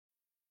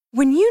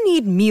When you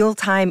need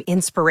mealtime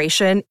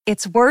inspiration,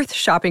 it's worth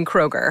shopping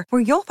Kroger,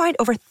 where you'll find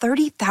over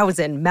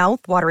 30,000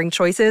 mouth-watering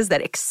choices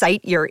that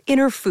excite your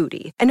inner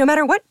foodie. And no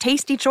matter what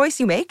tasty choice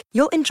you make,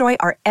 you'll enjoy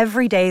our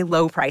everyday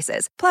low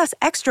prices, plus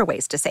extra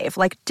ways to save,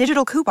 like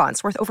digital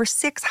coupons worth over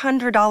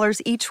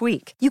 $600 each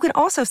week. You can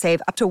also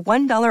save up to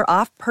 $1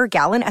 off per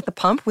gallon at the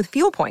pump with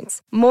fuel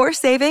points. More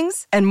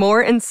savings and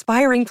more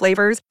inspiring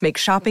flavors make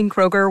shopping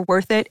Kroger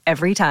worth it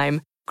every time.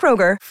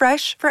 Kroger,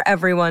 fresh for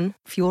everyone.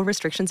 Fuel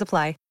restrictions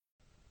apply.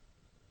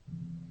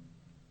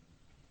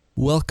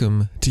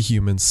 Welcome to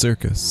Human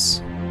Circus.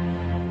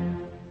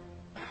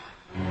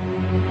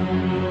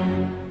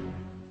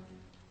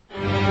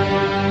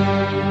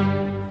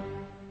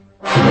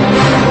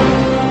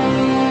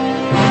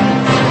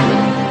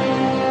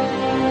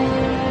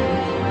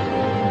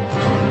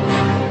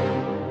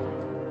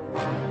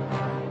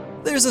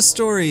 There's a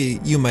story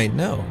you might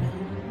know,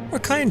 or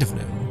kind of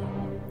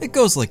know. It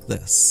goes like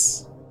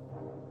this.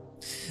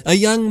 A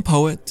young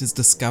poet is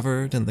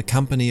discovered in the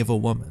company of a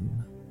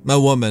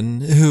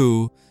woman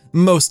who,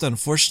 most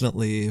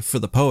unfortunately for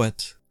the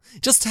poet,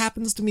 just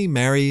happens to be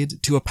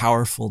married to a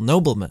powerful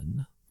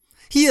nobleman.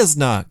 He is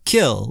not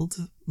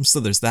killed, so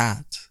there's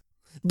that,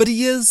 but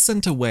he is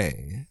sent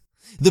away.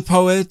 The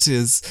poet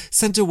is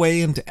sent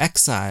away into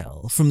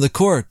exile from the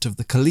court of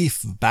the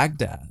Caliph of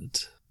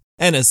Baghdad.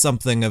 And as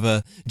something of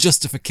a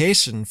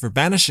justification for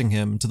banishing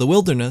him to the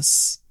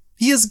wilderness,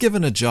 he is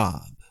given a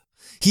job.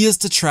 He is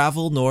to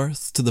travel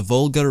north to the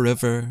Volga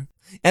River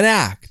and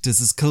act as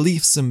his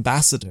Caliph's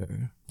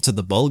ambassador to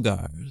the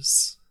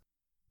Bulgars.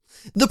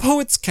 The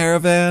poet's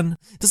caravan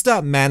does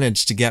not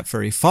manage to get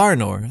very far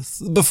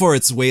north before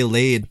it's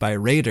waylaid by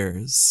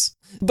raiders,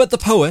 but the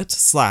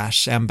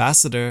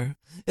poet/ambassador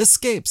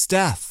escapes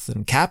death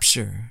and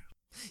capture.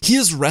 He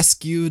is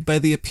rescued by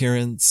the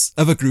appearance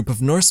of a group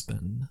of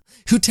Norsemen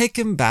who take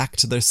him back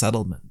to their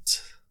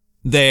settlement.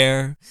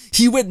 There,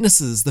 he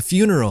witnesses the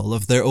funeral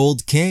of their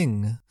old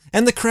king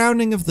and the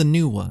crowning of the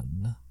new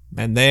one,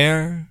 and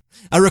there,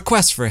 a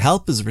request for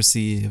help is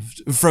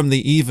received from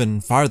the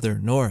even farther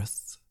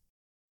north.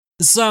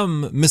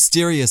 Some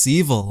mysterious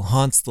evil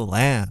haunts the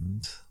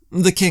land.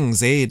 The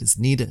king's aid is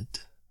needed.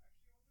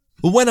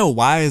 When a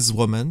wise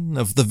woman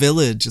of the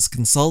village is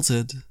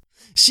consulted,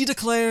 she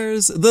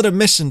declares that a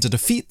mission to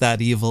defeat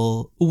that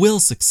evil will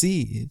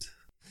succeed.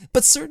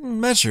 But certain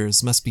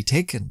measures must be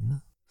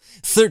taken.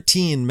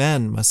 13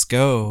 men must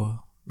go,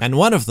 and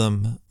one of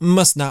them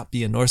must not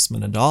be a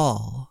Norseman at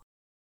all.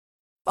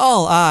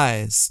 All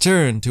eyes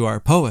turn to our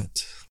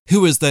poet,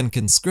 who is then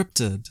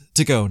conscripted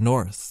to go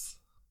north.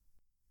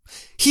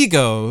 He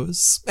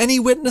goes, and he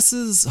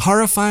witnesses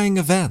horrifying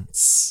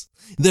events.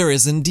 There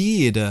is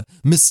indeed a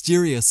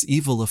mysterious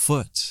evil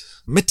afoot,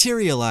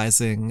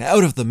 materializing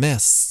out of the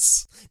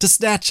mists to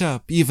snatch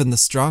up even the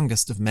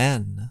strongest of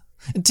men,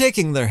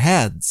 taking their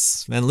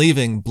heads and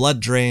leaving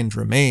blood-drained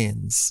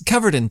remains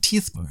covered in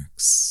teeth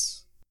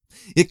marks.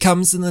 It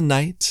comes in the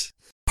night,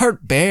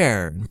 part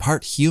bear and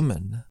part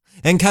human,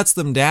 and cuts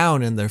them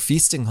down in their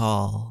feasting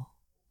hall.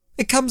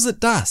 It comes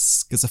at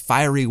dusk as a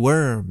fiery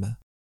worm,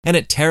 and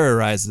it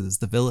terrorizes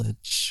the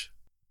village.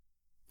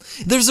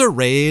 There's a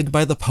raid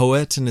by the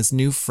poet and his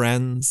new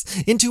friends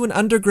into an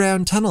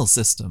underground tunnel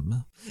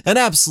system, an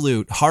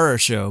absolute horror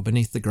show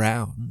beneath the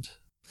ground.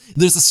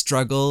 There's a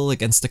struggle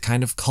against a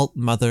kind of cult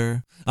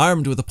mother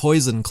armed with a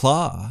poison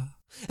claw,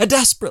 a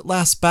desperate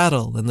last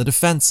battle in the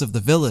defense of the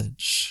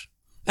village,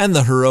 and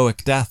the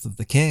heroic death of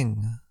the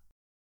king.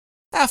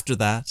 After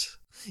that,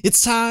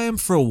 it's time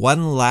for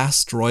one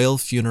last royal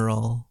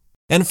funeral,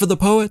 and for the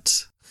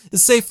poet,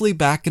 safely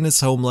back in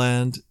his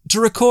homeland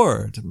to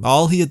record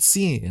all he had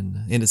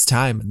seen in his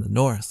time in the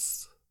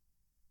north.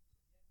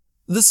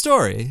 The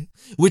story,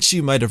 which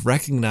you might have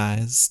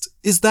recognized,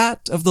 is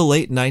that of the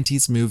late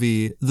 90s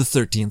movie The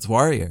 13th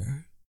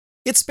Warrior.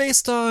 It's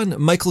based on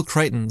Michael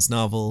Crichton's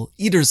novel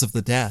Eaters of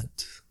the Dead,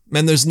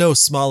 and there's no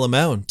small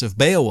amount of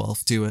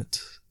Beowulf to it.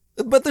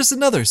 But there's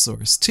another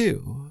source,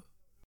 too.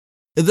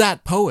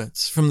 That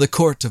poet from the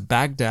court of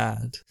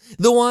Baghdad,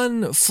 the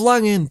one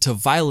flung into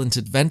violent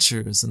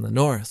adventures in the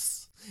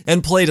north,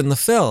 and played in the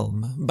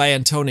film by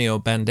Antonio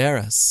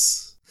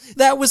Banderas.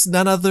 That was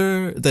none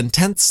other than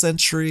 10th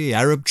century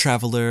Arab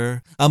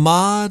traveler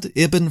Ahmad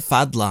ibn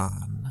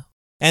Fadlan.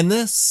 And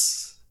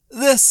this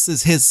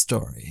is his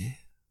story.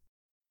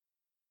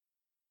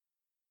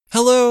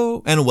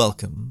 Hello and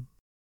welcome.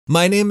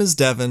 My name is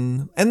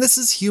Devin, and this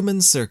is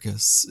Human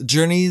Circus,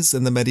 Journeys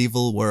in the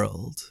Medieval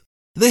World,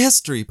 the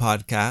history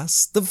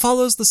podcast that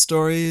follows the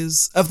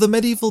stories of the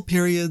medieval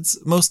period's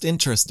most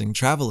interesting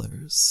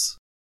travelers.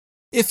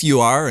 If you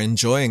are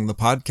enjoying the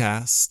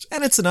podcast,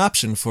 and it's an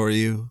option for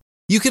you,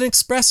 you can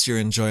express your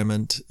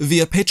enjoyment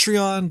via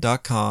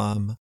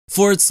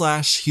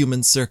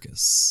patreon.com/Human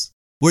Circus,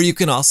 where you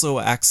can also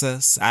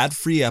access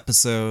ad-free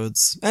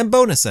episodes and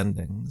bonus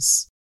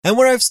endings, and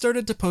where I've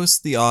started to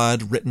post the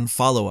odd written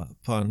follow-up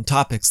on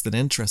topics that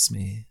interest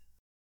me.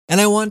 And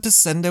I want to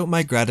send out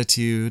my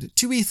gratitude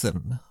to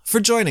Ethan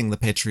for joining the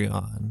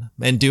Patreon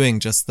and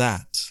doing just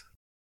that.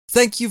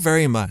 Thank you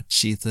very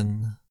much,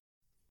 Ethan.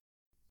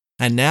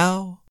 And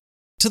now,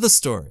 to the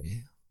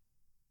story.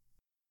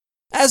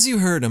 As you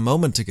heard a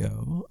moment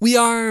ago, we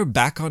are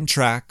back on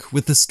track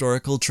with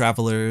historical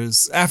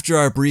travelers after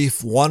our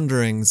brief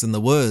wanderings in the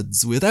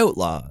woods with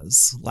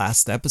outlaws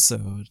last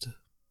episode.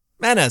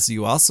 And as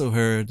you also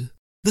heard,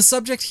 the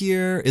subject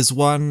here is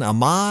one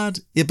Ahmad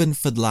ibn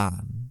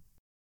Fadlan.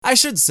 I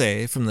should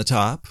say from the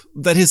top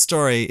that his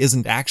story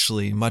isn't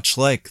actually much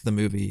like the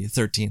movie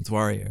 13th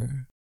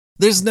Warrior.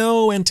 There's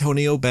no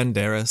Antonio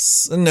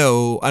Banderas,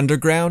 no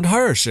underground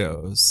horror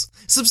shows,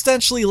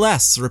 substantially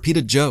less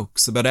repeated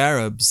jokes about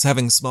Arabs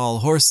having small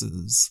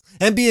horses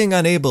and being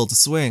unable to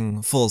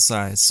swing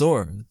full-size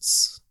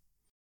swords.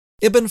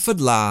 Ibn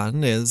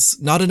Fadlan is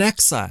not an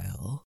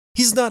exile.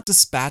 He's not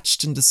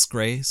dispatched in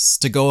disgrace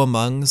to go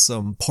among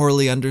some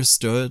poorly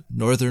understood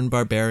northern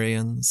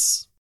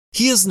barbarians.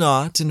 He is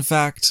not, in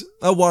fact,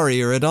 a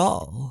warrior at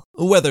all,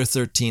 whether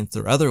 13th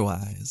or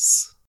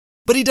otherwise.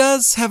 But he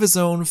does have his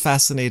own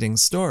fascinating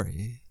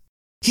story.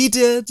 He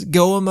did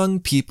go among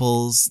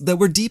peoples that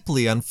were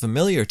deeply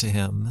unfamiliar to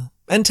him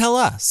and tell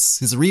us,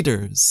 his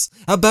readers,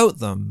 about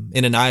them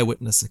in an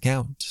eyewitness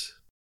account.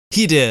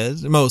 He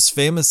did, most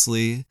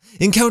famously,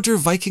 encounter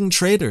Viking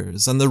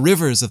traders on the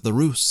rivers of the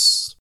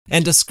Rus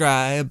and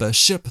describe a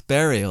ship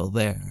burial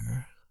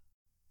there.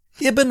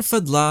 Ibn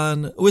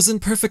Fadlan was in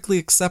perfectly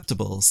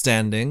acceptable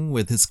standing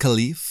with his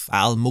caliph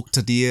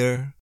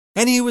al-Muqtadir,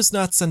 and he was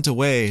not sent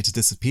away to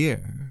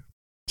disappear.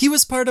 He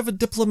was part of a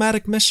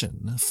diplomatic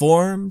mission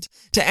formed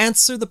to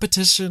answer the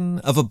petition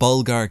of a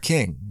Bulgar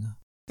king,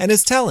 and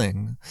his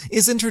telling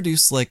is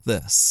introduced like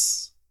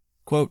this,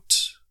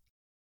 quote,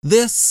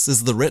 "This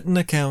is the written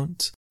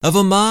account of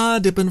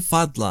Ahmad ibn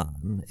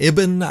Fadlan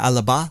ibn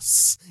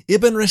al-Abbas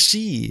ibn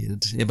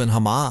Rashid ibn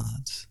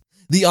Hamad,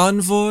 the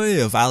envoy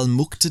of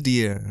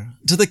al-Muqtadir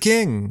to the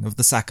king of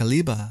the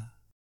Sakaliba.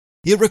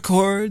 It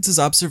records his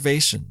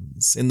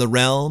observations in the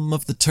realm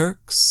of the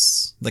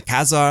Turks, the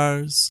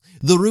Khazars,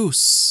 the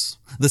Rus,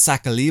 the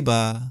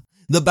Sakaliba,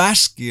 the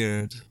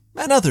Bashkir,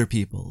 and other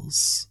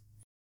peoples.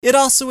 It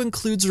also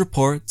includes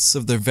reports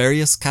of their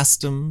various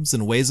customs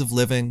and ways of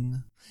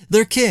living,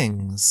 their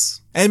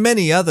kings, and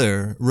many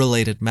other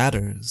related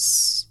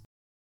matters."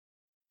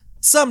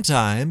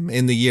 Sometime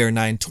in the year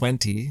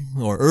 920,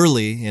 or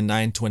early in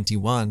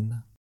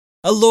 921,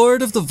 a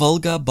lord of the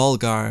Volga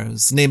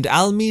Bulgars named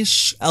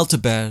Almish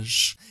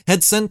Altabej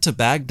had sent to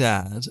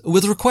Baghdad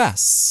with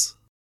requests.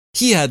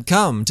 He had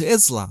come to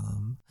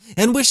Islam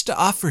and wished to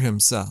offer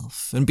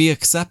himself and be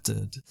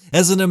accepted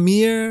as an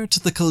emir to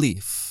the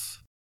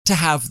caliph, to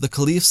have the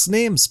caliph's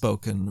name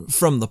spoken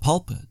from the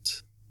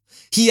pulpit.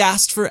 He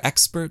asked for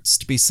experts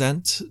to be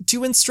sent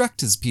to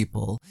instruct his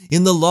people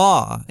in the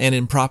law and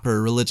in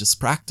proper religious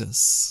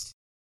practice.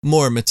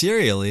 More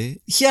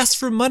materially, he asked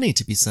for money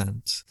to be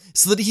sent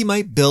so that he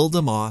might build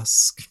a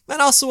mosque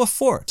and also a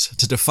fort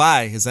to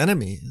defy his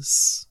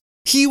enemies.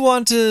 He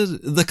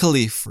wanted the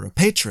caliph for a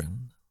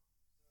patron.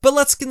 But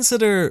let's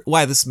consider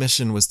why this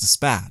mission was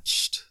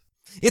dispatched.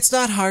 It's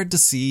not hard to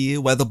see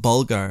why the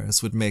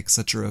Bulgars would make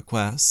such a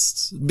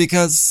request,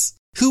 because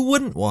who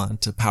wouldn't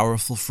want a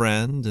powerful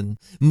friend and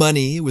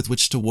money with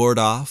which to ward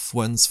off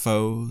one's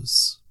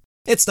foes?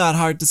 It's not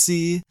hard to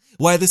see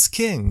why this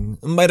king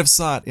might have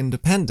sought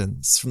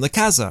independence from the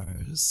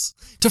Khazars,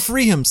 to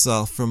free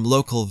himself from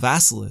local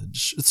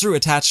vassalage through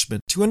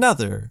attachment to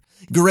another,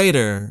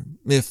 greater,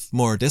 if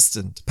more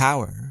distant,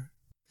 power.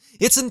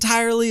 It's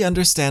entirely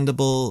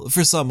understandable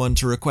for someone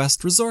to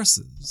request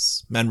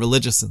resources and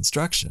religious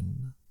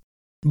instruction.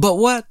 But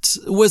what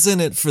was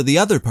in it for the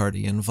other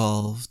party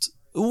involved?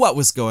 What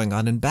was going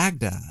on in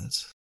Baghdad?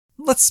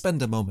 Let's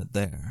spend a moment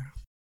there.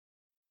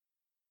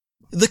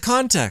 The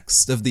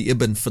context of the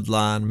Ibn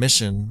Fadlan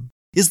mission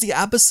is the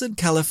Abbasid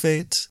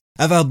Caliphate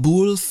of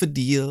Abul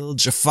Fadil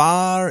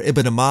Jafar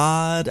ibn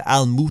Ahmad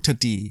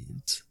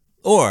al-Mu'tadid,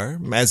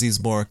 or, as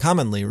he's more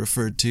commonly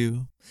referred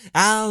to,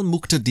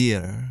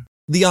 al-Muqtadir,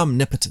 the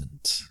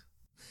Omnipotent.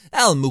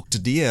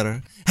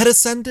 Al-Muqtadir had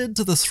ascended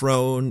to the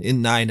throne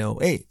in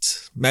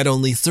 908, at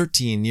only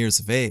 13 years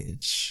of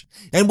age,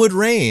 and would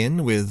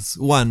reign, with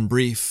one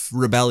brief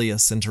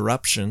rebellious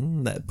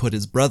interruption that put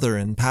his brother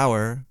in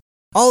power,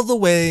 all the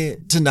way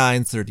to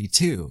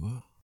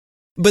 932.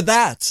 But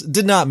that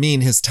did not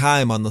mean his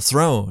time on the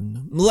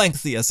throne,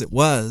 lengthy as it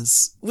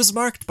was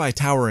marked by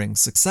towering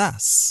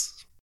success.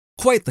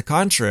 Quite the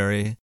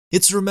contrary,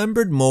 it's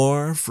remembered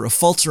more for a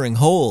faltering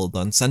hold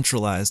on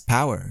centralized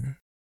power,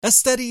 a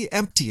steady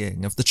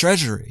emptying of the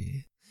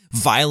treasury,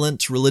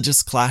 violent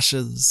religious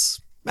clashes,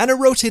 and a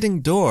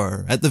rotating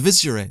door at the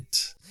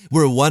vizierate,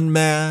 where one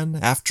man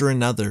after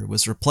another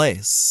was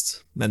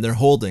replaced and their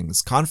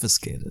holdings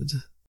confiscated.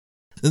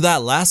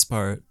 That last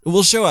part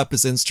will show up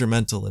as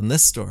instrumental in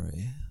this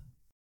story.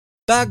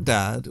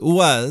 Baghdad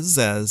was,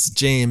 as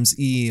James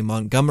E.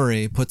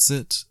 Montgomery puts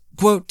it,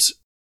 quote,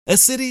 "a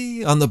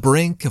city on the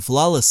brink of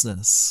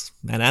lawlessness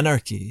and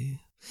anarchy.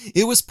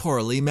 It was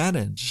poorly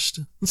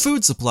managed.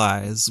 Food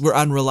supplies were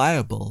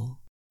unreliable.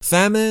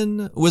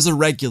 Famine was a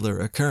regular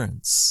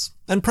occurrence,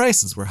 and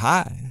prices were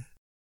high.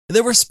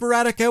 There were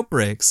sporadic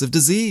outbreaks of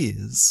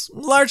disease,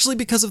 largely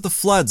because of the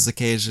floods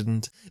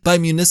occasioned by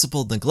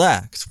municipal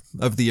neglect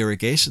of the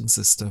irrigation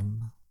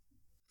system.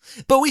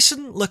 But we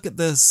shouldn't look at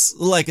this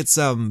like it's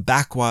some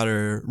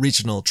backwater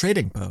regional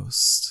trading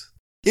post.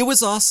 It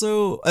was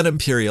also an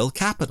imperial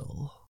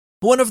capital,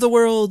 one of the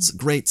world's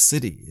great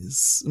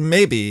cities,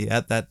 maybe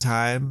at that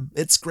time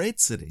its great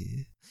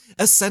city,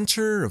 a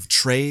center of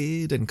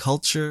trade and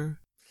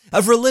culture,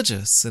 of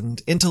religious and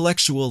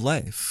intellectual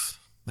life,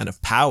 and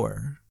of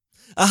power,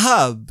 a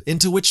hub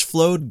into which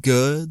flowed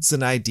goods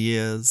and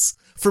ideas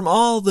from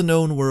all the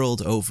known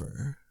world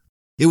over.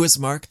 It was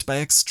marked by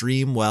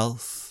extreme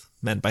wealth,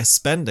 and by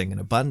spending in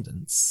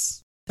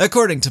abundance.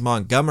 According to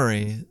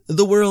Montgomery,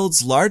 the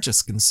world's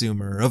largest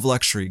consumer of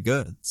luxury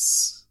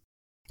goods.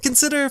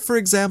 Consider, for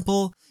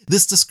example,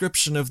 this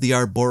description of the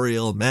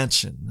arboreal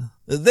mansion,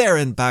 there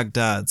in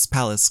Baghdad's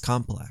palace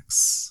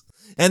complex.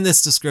 And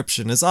this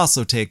description is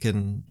also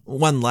taken,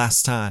 one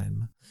last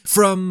time,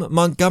 from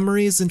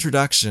Montgomery's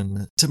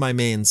introduction to my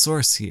main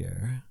source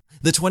here,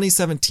 the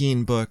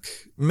 2017 book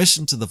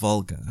Mission to the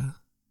Volga.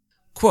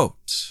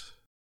 Quote,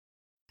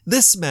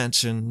 "This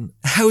mansion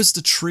housed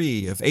a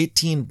tree of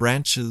 18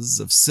 branches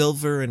of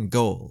silver and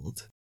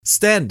gold,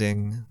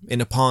 standing in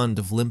a pond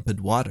of limpid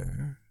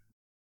water.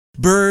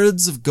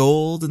 Birds of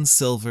gold and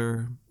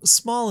silver,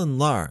 small and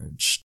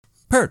large,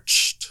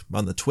 perched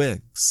on the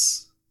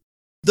twigs.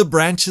 The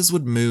branches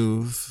would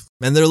move,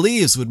 and their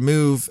leaves would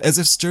move as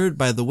if stirred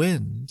by the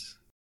wind.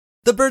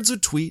 The birds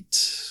would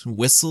tweet,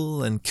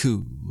 whistle, and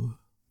coo.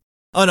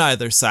 On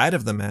either side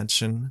of the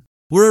mansion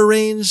were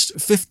arranged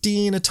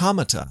 15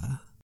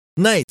 automata,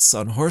 knights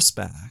on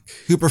horseback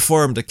who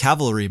performed a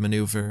cavalry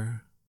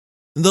maneuver.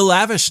 The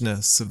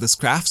lavishness of this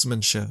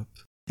craftsmanship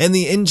and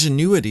the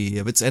ingenuity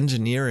of its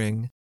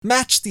engineering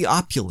matched the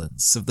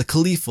opulence of the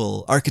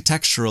caliphal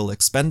architectural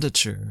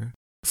expenditure,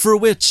 for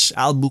which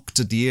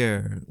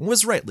Al-Muqtadir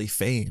was rightly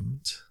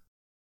famed.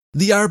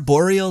 The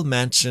arboreal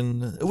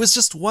mansion was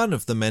just one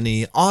of the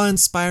many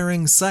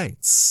awe-inspiring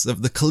sights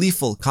of the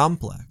caliphal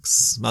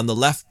complex on the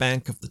left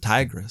bank of the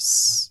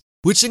Tigris,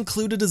 which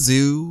included a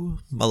zoo,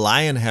 a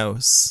lion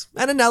house,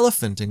 and an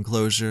elephant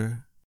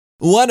enclosure.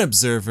 One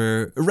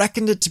observer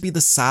reckoned it to be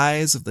the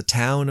size of the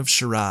town of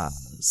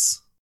Shiraz."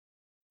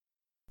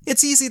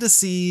 It's easy to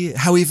see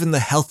how even the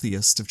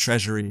healthiest of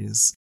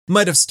treasuries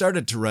might have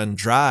started to run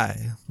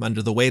dry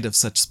under the weight of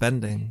such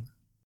spending.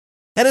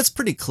 And it's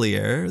pretty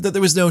clear that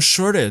there was no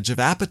shortage of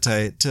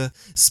appetite to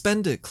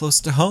spend it close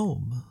to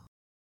home.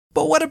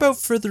 But what about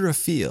further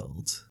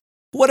afield?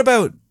 What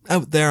about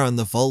out there on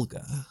the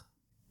Volga?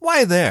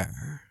 Why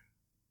there?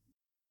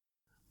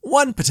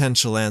 One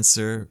potential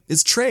answer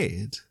is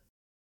trade.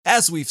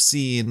 As we've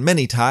seen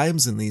many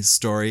times in these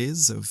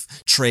stories of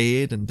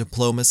trade and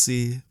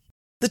diplomacy,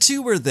 the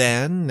two were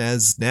then,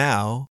 as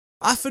now,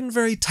 often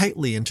very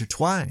tightly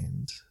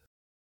intertwined.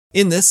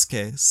 In this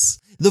case,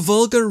 the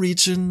Volga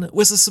region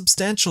was a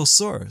substantial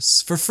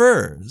source for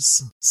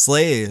furs,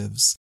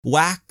 slaves,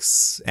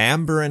 wax,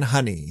 amber, and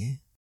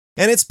honey,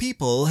 and its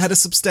people had a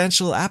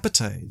substantial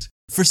appetite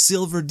for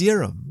silver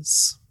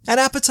dirhams, an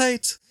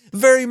appetite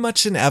very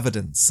much in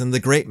evidence in the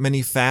great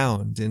many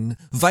found in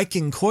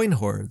Viking coin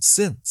hoards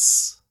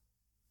since.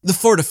 The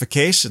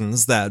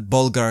fortifications that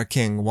Bulgar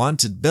king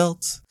wanted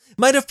built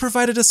might have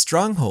provided a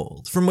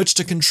stronghold from which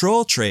to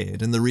control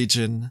trade in the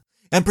region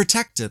and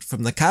protect it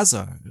from the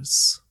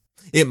Khazars.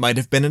 It might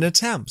have been an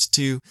attempt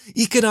to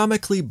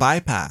economically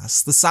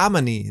bypass the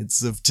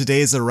Samanids of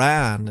today's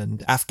Iran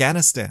and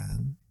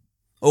Afghanistan.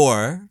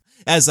 Or,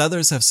 as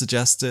others have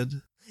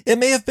suggested, it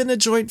may have been a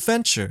joint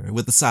venture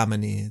with the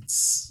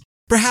Samanids.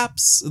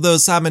 Perhaps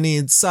those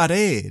Samanids sought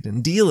aid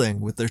in dealing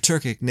with their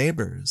Turkic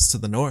neighbors to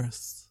the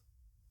north.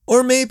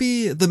 Or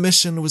maybe the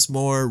mission was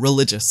more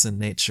religious in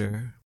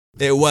nature.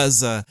 It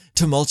was a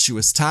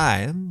tumultuous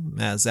time,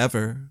 as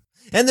ever,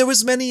 and there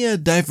was many a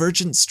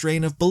divergent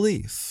strain of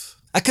belief,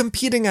 a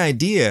competing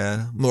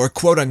idea, or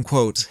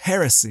quote-unquote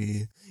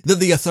heresy, that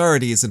the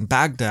authorities in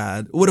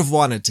Baghdad would have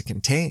wanted to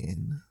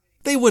contain.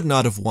 They would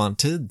not have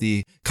wanted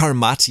the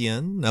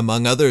Karmatian,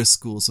 among other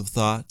schools of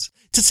thought,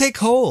 to take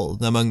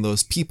hold among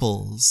those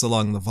peoples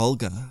along the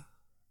Volga.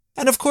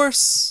 And of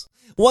course,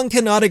 one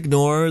cannot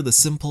ignore the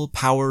simple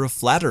power of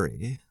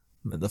flattery,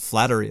 the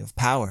flattery of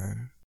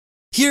power.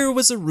 Here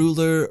was a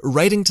ruler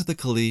writing to the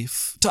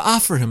caliph to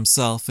offer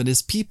himself and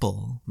his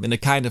people in a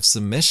kind of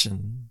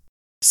submission,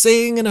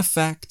 saying in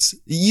effect,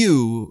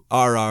 "You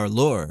are our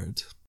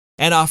Lord,"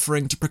 and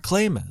offering to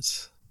proclaim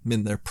it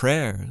in their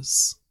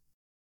prayers.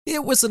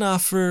 It was an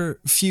offer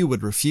few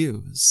would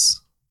refuse.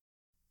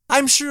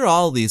 I'm sure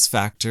all these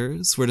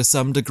factors were to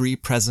some degree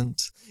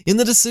present in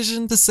the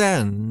decision to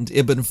send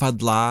Ibn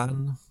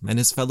Fadlan and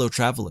his fellow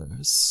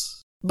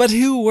travelers. But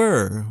who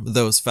were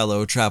those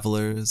fellow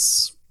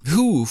travelers?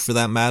 Who, for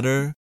that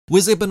matter,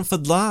 was Ibn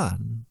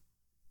Fadlan?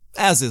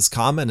 As is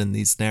common in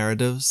these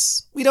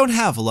narratives, we don't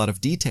have a lot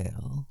of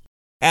detail.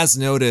 As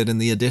noted in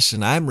the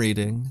edition I'm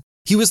reading,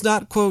 he was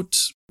not,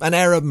 quote, an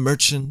Arab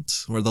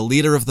merchant, or the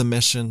leader of the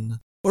mission,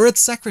 or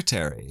its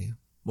secretary,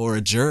 or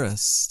a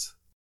jurist.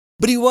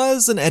 But he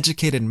was an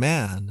educated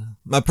man,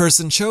 a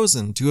person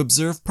chosen to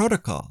observe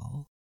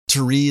protocol,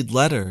 to read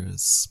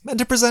letters, and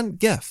to present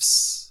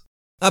gifts.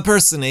 A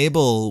person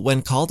able,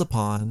 when called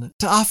upon,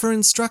 to offer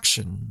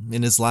instruction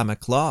in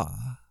Islamic law.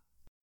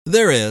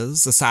 There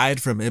is,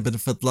 aside from Ibn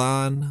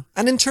Fadlan,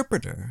 an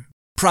interpreter,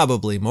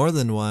 probably more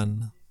than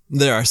one.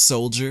 There are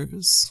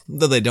soldiers,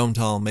 though they don't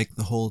all make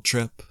the whole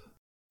trip.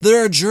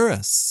 There are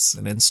jurists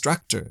and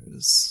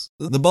instructors.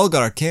 The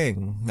Bulgar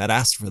king had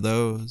asked for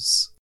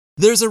those.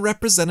 There's a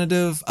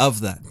representative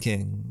of that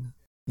king.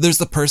 There's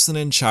the person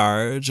in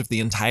charge of the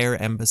entire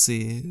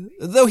embassy,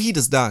 though he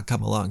does not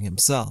come along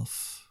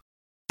himself.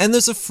 And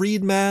there's a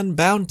freedman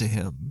bound to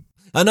him,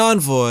 an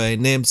envoy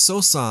named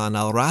Sosan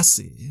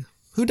al-Rasi,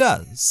 who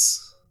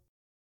does.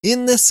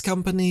 In this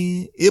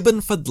company,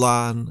 Ibn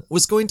Fadlan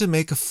was going to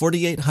make a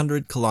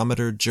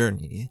 4,800-kilometer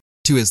journey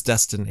to his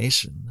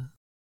destination.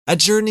 A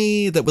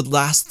journey that would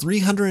last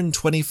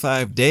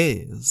 325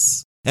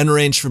 days and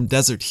range from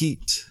desert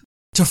heat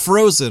to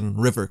frozen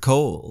river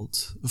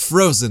cold,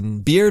 frozen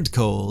beard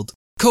cold,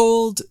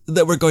 cold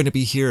that we're going to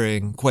be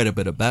hearing quite a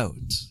bit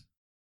about.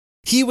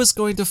 He was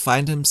going to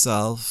find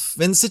himself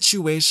in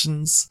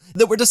situations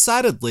that were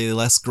decidedly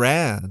less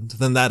grand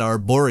than that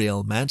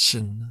arboreal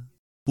mansion,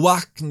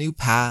 walk new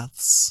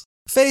paths,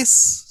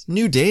 face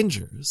new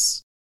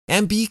dangers,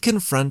 and be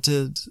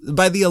confronted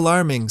by the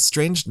alarming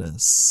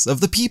strangeness of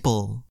the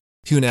people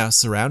who now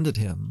surrounded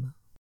him.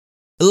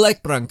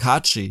 Like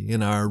Brancacci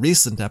in our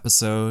recent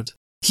episode,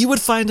 he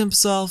would find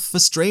himself a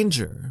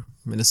stranger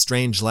in a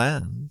strange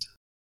land.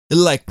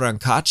 Like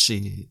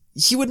Brancacci,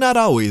 he would not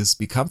always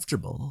be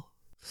comfortable.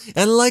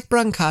 And like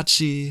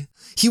Brancacci,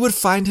 he would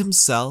find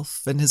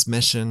himself and his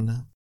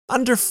mission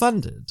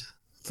underfunded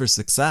for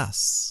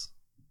success.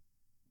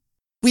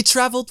 We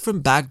traveled from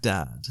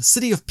Baghdad,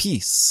 city of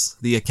peace,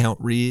 the account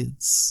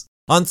reads,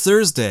 on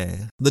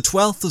Thursday, the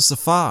 12th of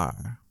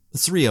Safar,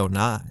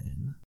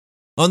 309.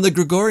 On the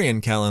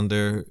Gregorian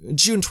calendar,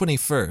 June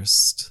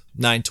 21st,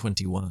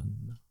 921.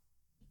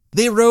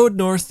 They rode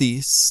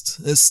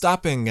northeast,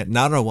 stopping at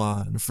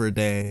Narawan for a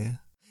day,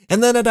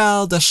 and then at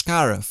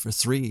Al-Dashkara for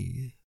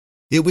 3.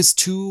 It was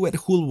 2 at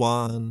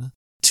Hulwan,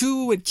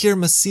 2 at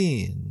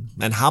Kirmasin,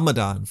 and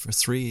Hamadan for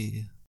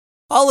 3.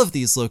 All of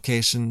these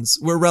locations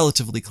were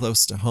relatively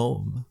close to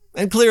home,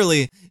 and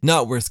clearly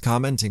not worth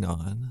commenting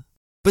on.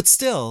 But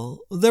still,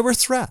 there were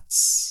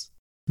threats.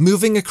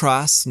 Moving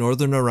across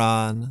northern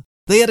Iran,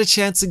 they had a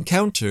chance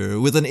encounter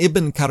with an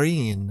Ibn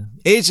Qarin,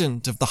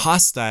 agent of the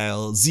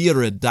hostile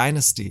Zirid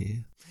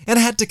dynasty, and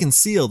had to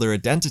conceal their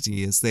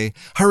identity as they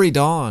hurried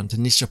on to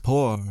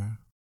Nishapur.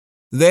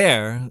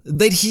 There,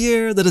 they'd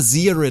hear that a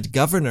Zirid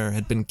governor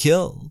had been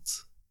killed.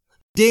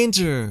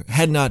 Danger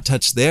had not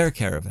touched their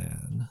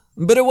caravan,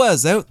 but it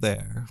was out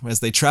there as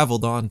they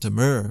traveled on to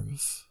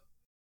Merv.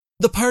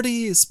 The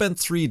party spent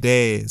 3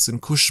 days in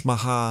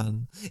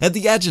Kushmahan, at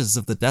the edges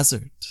of the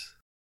desert.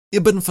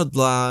 Ibn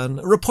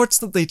Fadlan reports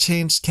that they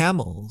changed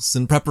camels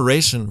in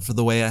preparation for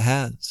the way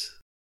ahead.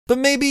 But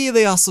maybe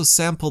they also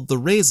sampled the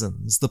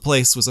raisins the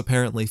place was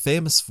apparently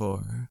famous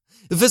for,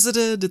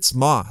 visited its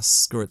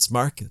mosque or its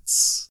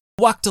markets,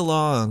 walked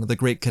along the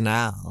great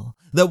canal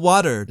that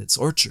watered its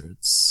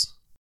orchards.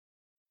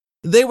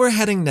 They were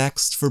heading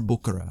next for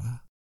Bukhara,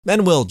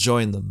 and we'll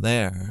join them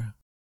there.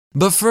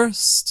 But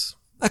first,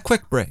 a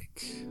quick break.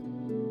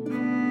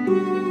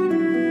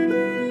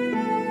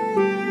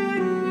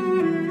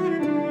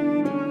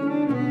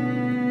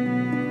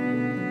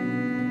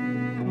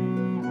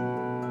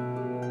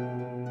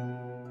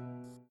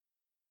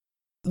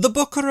 The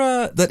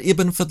Bukhara that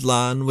Ibn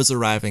Fadlan was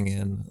arriving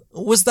in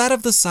was that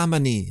of the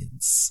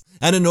Samanids,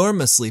 an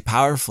enormously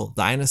powerful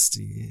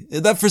dynasty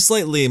that for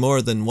slightly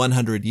more than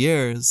 100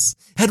 years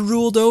had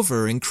ruled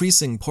over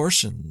increasing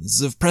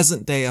portions of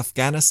present-day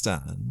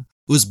Afghanistan,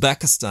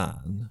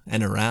 Uzbekistan,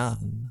 and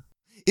Iran.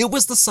 It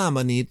was the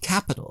Samanid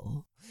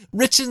capital,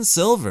 rich in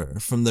silver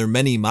from their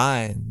many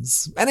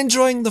mines and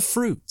enjoying the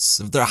fruits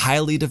of their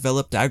highly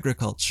developed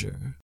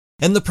agriculture,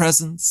 and the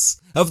presence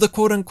of the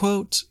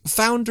quote-unquote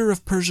founder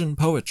of Persian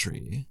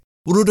poetry,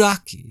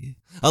 Rudaki,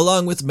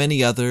 along with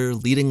many other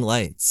leading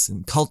lights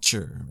in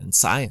culture and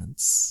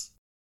science.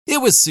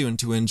 It was soon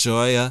to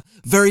enjoy a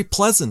very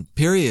pleasant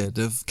period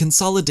of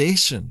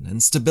consolidation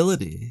and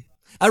stability,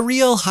 a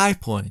real high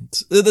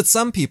point that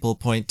some people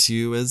point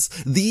to as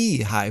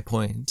the high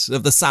point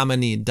of the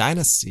Samanid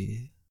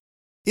dynasty.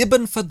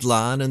 Ibn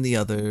Fadlan and the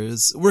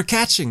others were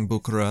catching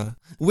Bukhara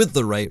with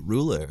the right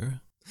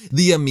ruler,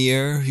 the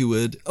emir who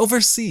would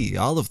oversee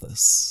all of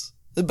this.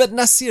 But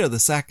Nasir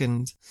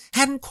II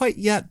hadn't quite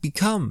yet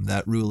become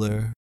that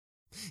ruler.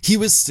 He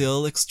was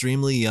still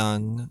extremely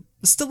young,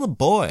 still a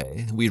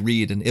boy, we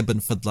read in Ibn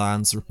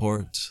Fadlan's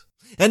report,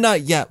 and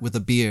not yet with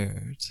a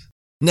beard.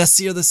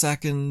 Nasir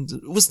II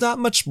was not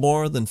much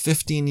more than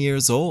 15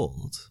 years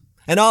old,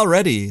 and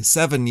already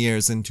 7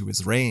 years into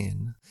his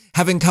reign,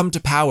 having come to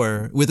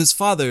power with his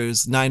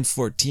father's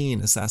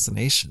 914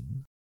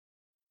 assassination.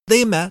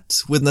 They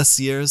met with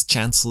Nasir's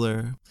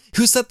chancellor,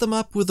 who set them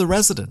up with a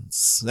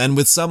residence and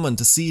with someone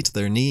to see to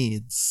their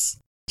needs.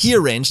 He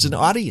arranged an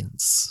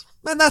audience,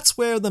 And that's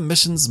where the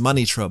mission's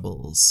money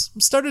troubles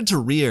started to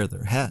rear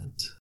their head.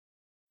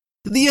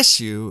 The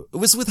issue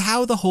was with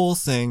how the whole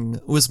thing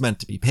was meant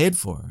to be paid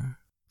for.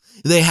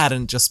 They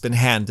hadn't just been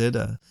handed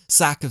a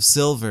sack of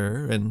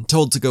silver and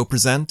told to go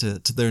present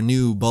it to their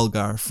new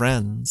Bulgar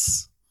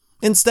friends.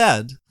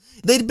 Instead,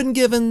 they'd been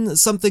given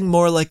something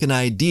more like an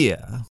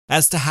idea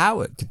as to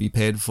how it could be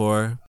paid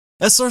for.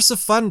 A source of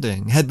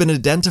funding had been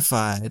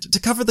identified to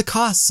cover the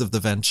costs of the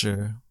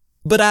venture.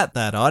 But at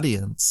that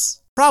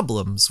audience,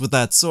 problems with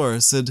that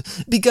source had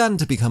begun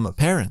to become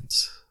apparent.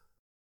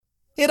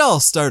 It all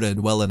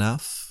started well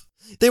enough.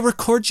 They were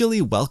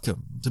cordially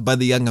welcomed by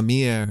the young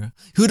Emir,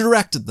 who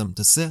directed them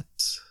to sit.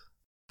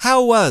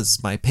 "How was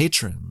my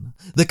patron,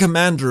 the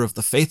commander of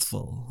the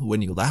faithful,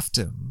 when you left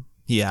him?"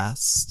 he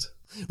asked,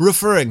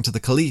 referring to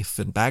the Caliph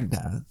in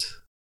Baghdad.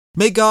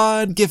 "May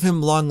God give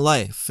him long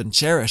life and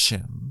cherish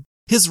him,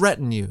 his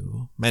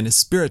retinue, and his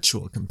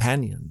spiritual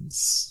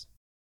companions."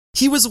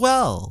 "He was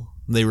well,"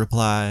 they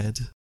replied,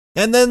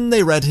 and then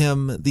they read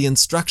him the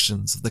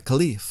instructions of the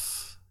Caliph.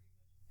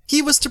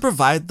 He was to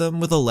provide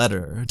them with a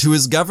letter to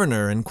his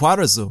governor in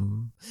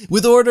Khwarazm,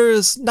 with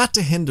orders not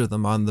to hinder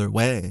them on their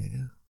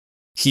way.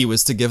 He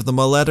was to give them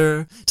a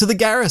letter to the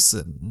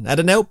garrison at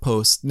an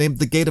outpost named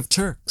the Gate of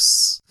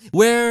Turks,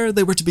 where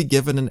they were to be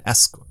given an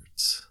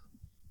escort.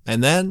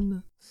 And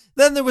then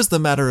there was the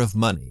matter of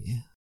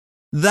money.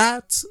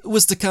 That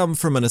was to come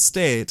from an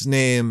estate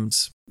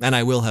named, and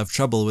I will have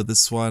trouble with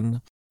this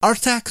one,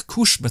 Artak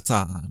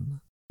Kushmatan,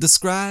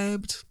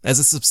 described as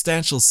a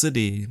substantial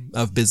city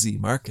of busy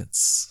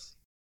markets.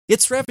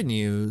 Its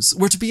revenues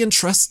were to be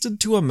entrusted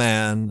to a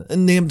man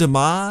named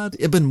Ahmad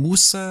ibn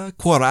Musa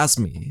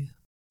Khwarazmi,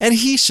 and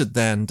he should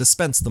then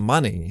dispense the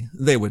money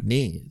they would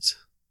need.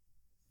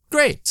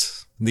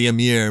 "Great," the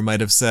Emir might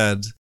have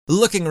said,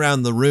 looking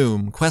around the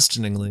room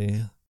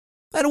questioningly.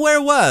 And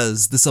where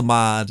was this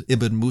Ahmad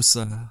ibn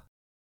Musa?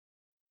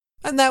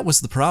 And that was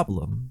the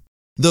problem,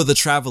 though the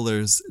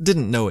travelers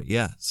didn't know it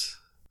yet.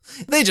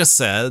 They just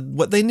said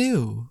what they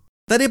knew,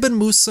 that Ibn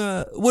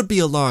Musa would be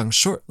along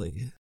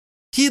shortly.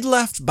 He'd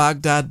left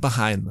Baghdad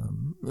behind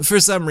them, for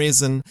some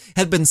reason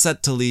had been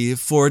set to leave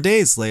 4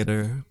 days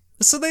later,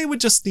 so they would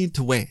just need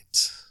to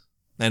wait.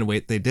 And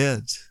wait they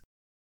did.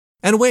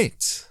 And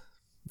wait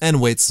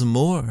some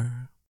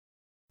more.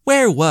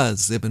 Where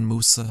was Ibn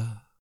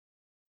Musa?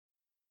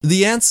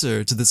 The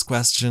answer to this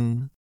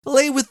question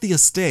lay with the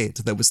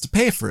estate that was to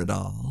pay for it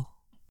all.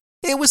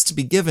 It was to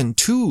be given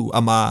to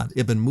Ahmad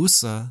ibn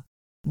Musa,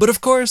 but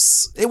of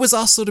course, it was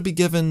also to be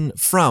given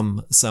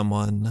from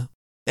someone.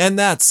 And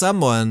that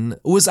someone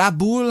was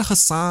Abul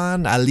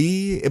Hassan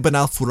Ali ibn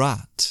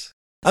al-Furat,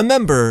 a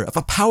member of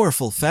a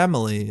powerful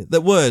family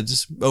that would,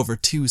 over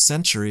 2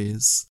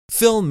 centuries,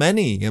 fill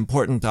many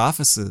important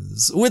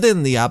offices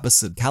within the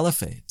Abbasid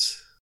Caliphate,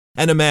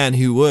 and a man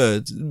who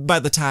would, by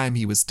the time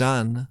he was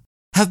done,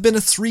 have been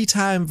a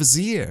 3-time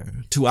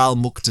vizier to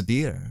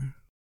al-Muqtadir.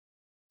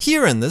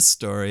 Here in this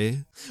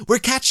story, we're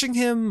catching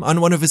him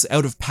on one of his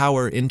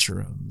out-of-power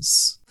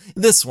interims.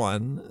 This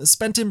one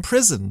spent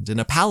imprisoned in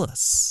a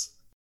palace.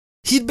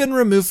 He'd been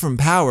removed from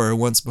power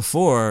once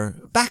before,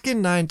 back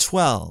in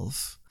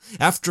 912,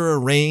 after a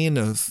reign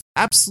of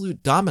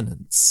absolute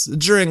dominance,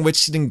 during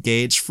which he'd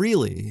engaged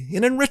freely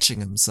in enriching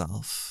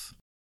himself.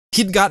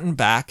 He'd gotten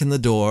back in the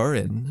door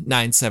in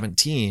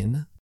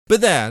 917,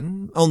 but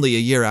then, only a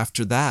year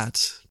after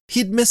that,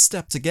 he'd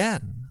misstepped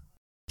again.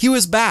 He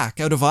was back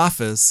out of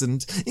office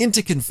and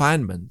into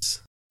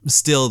confinement.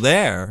 Still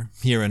there,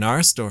 here in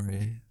our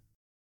story.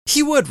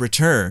 He would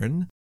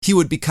return. He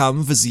would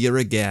become vizier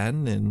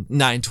again in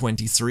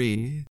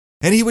 923,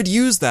 and he would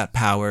use that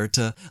power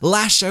to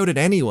lash out at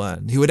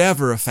anyone who had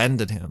ever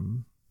offended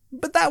him.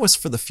 But that was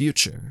for the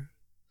future.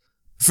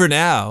 For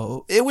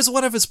now, it was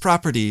one of his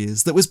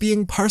properties that was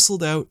being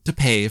parceled out to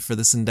pay for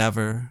this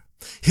endeavor,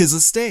 his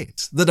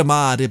estate that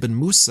Ahmad ibn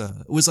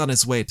Musa was on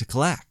his way to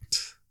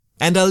collect.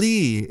 And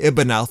Ali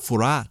ibn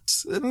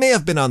al-Furat may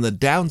have been on the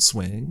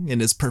downswing in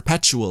his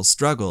perpetual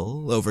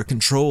struggle over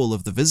control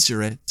of the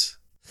vizierate,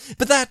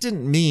 but that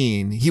didn't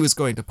mean he was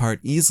going to part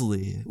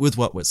easily with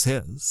what was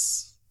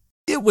his.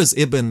 It was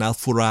Ibn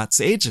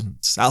al-Furat's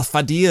agent,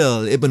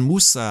 al-Fadil ibn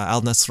Musa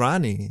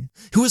al-Nasrani,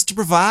 who was to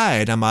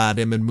provide Ahmad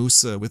ibn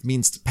Musa with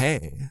means to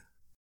pay.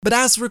 But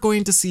as we're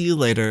going to see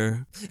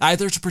later,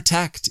 either to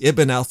protect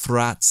Ibn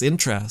al-Furat's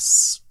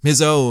interests,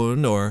 his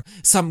own, or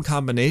some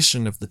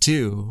combination of the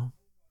two,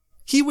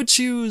 he would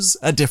choose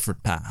a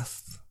different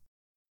path.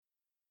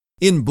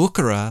 In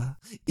Bukhara,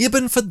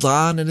 Ibn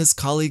Fadlan and his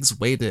colleagues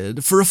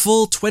waited for a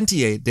full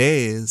 28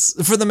 days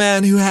for the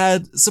man who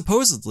had,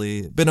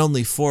 supposedly, been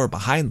only 4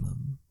 behind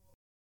them.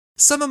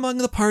 Some among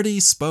the party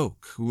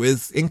spoke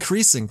with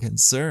increasing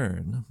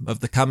concern of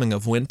the coming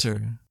of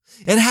winter,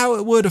 and how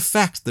it would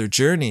affect their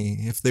journey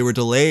if they were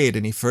delayed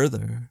any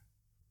further.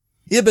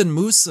 Ibn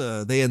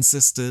Musa, they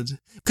insisted,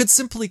 could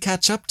simply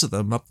catch up to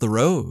them up the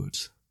road,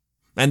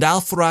 and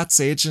al-Furat's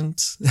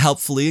agent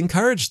helpfully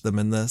encouraged them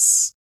in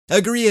this,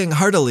 agreeing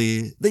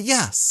heartily that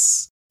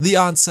yes, the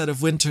onset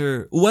of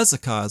winter was a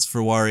cause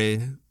for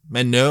worry,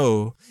 and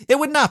no, it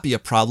would not be a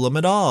problem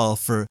at all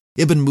for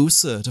Ibn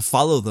Musa to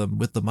follow them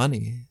with the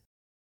money.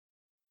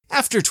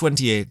 After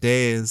 28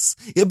 days,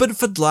 Ibn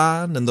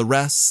Fadlan and the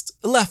rest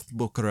left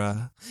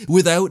Bukhara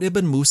without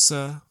Ibn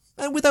Musa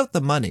and without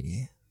the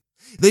money.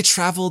 They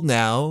traveled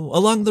now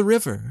along the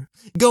river,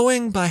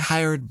 going by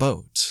hired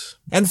boat,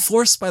 and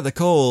forced by the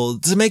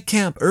cold to make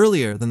camp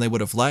earlier than they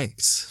would have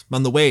liked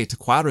on the way to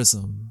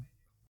Khwarazm.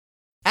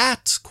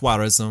 At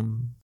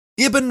Khwarazm,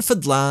 Ibn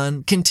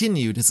Fadlan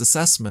continued his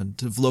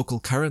assessment of local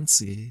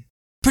currency,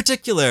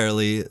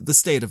 particularly the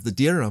state of the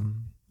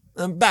dirham.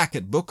 Back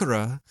at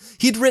Bukhara,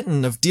 he'd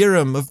written of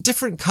dirham of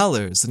different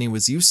colors than he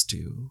was used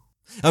to,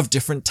 of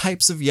different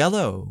types of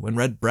yellow and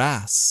red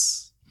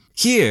brass.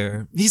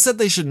 Here, he said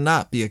they should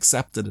not be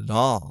accepted at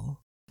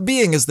all,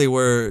 being as they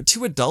were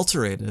too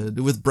adulterated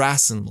with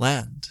brass and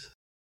lead.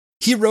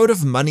 He wrote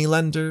of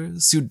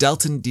moneylenders who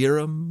dealt in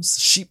dirhams,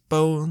 sheep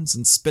bones,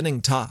 and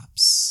spinning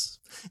tops.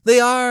 They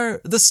are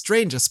the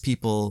strangest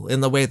people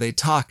in the way they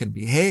talk and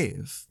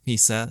behave, he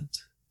said.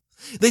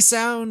 They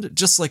sound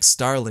just like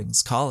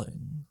starlings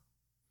calling.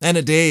 And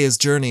a day's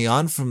journey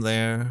on from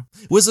there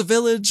was a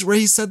village where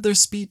he said their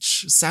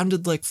speech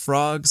sounded like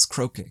frogs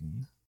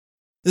croaking.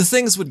 The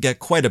things would get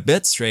quite a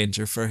bit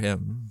stranger for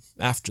him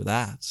after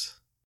that.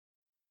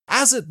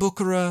 As at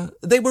Bukhara,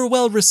 they were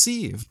well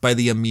received by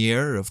the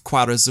emir of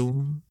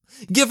Khwarazm,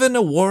 given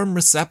a warm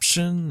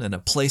reception and a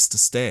place to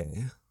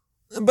stay.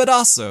 But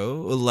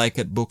also, like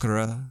at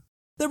Bukhara,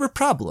 there were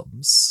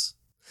problems.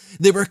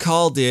 They were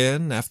called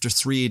in after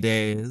 3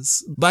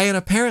 days by an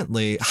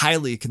apparently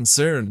highly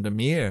concerned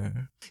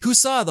emir, who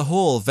saw the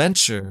whole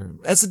venture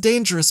as a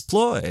dangerous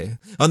ploy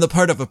on the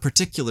part of a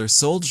particular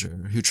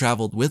soldier who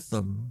traveled with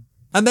them.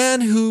 A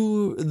man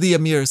who, the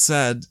emir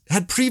said,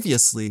 had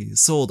previously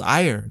sold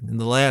iron in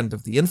the land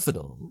of the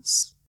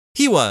infidels.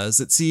 He was,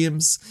 it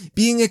seems,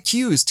 being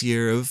accused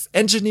here of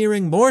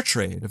engineering more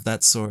trade of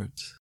that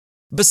sort.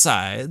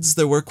 Besides,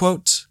 there were,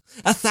 quote,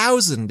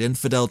 1,000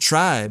 infidel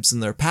tribes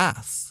in their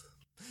path,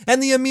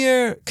 and the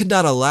emir could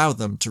not allow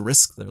them to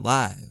risk their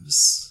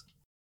lives.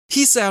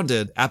 He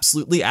sounded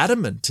absolutely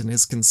adamant in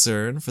his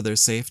concern for their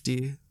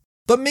safety.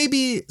 But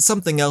maybe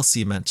something else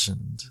he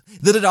mentioned,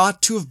 that it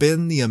ought to have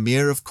been the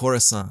Emir of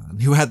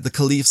Khorasan who had the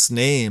Caliph's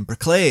name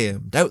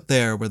proclaimed out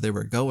there where they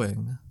were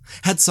going,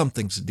 had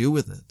something to do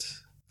with it.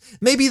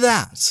 Maybe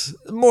that,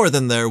 more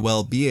than their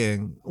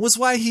well-being, was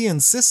why he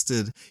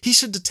insisted he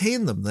should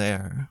detain them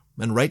there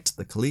and write to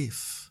the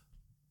Caliph.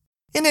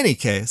 In any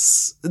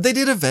case, they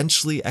did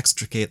eventually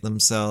extricate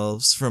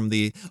themselves from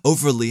the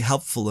overly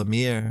helpful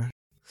Emir.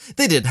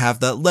 They did have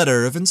that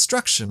letter of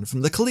instruction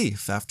from the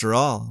Caliph, after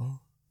all.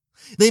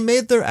 They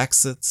made their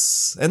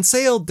exits and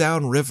sailed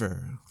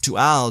downriver to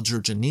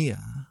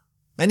Al-Jurjaniya,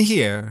 and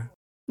here,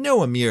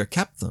 no emir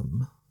kept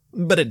them.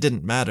 But it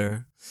didn't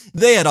matter.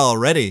 They had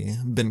already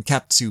been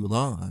kept too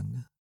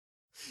long.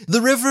 The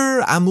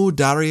river Amu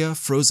Darya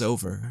froze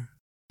over.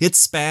 Its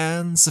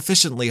span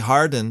sufficiently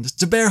hardened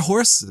to bear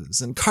horses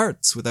and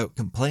carts without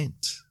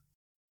complaint.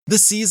 The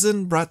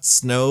season brought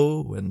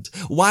snow and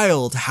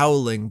wild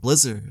howling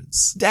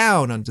blizzards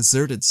down on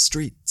deserted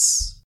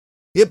streets.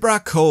 It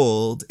brought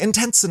cold,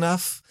 intense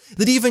enough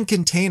that even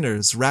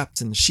containers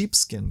wrapped in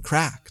sheepskin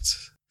cracked.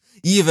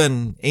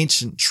 Even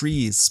ancient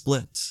trees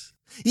split.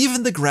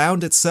 Even the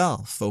ground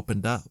itself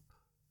opened up.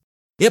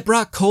 It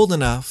brought cold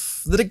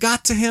enough that it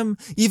got to him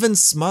even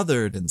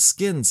smothered in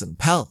skins and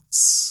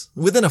pelts,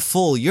 within a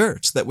full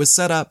yurt that was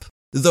set up,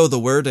 though the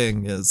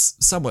wording is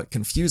somewhat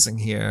confusing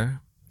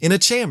here, in a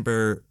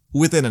chamber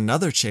within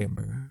another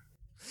chamber.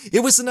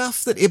 It was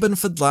enough that Ibn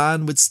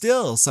Fadlan would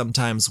still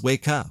sometimes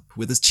wake up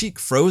with his cheek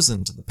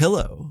frozen to the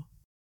pillow.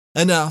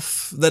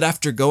 Enough that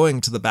after going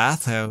to the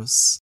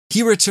bathhouse,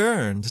 he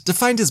returned to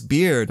find his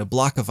beard a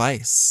block of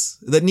ice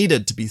that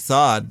needed to be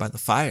thawed by the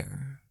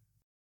fire.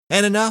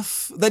 And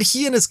enough that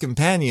he and his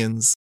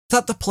companions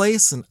thought the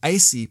place an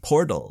icy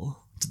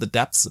portal to the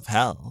depths of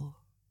hell.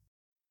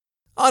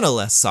 On a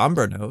less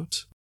somber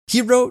note,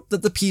 he wrote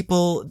that the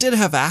people did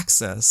have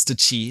access to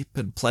cheap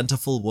and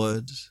plentiful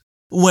wood.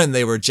 When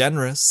they were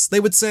generous, they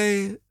would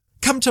say,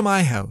 "Come to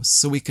my house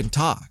so we can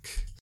talk,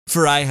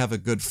 for I have a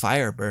good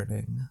fire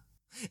burning."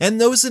 And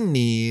those in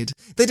need,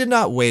 they did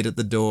not wait at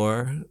the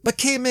door, but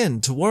came in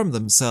to warm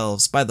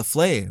themselves by the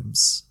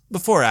flames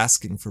before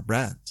asking for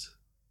bread.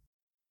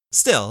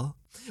 Still,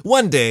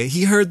 one day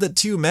he heard that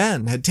 2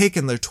 men had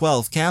taken their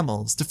 12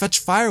 camels to fetch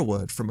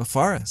firewood from a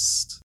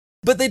forest,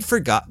 but they'd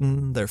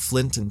forgotten their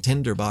flint and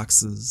tinder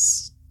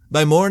boxes.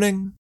 By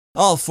morning,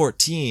 all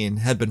 14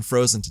 had been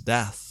frozen to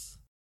death.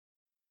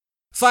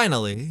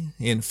 Finally,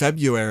 in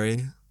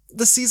February,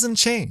 the season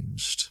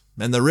changed,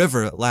 and the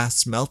river at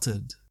last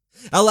melted,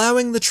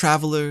 allowing the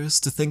travelers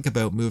to think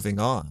about moving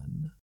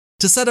on,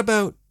 to set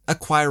about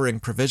acquiring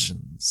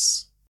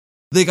provisions.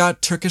 They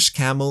got Turkish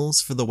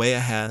camels for the way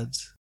ahead,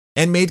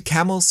 and made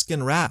camel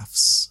skin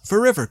rafts for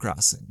river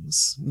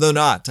crossings, though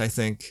not, I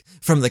think,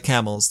 from the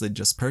camels they'd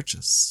just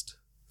purchased.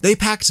 They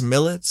packed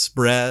millet,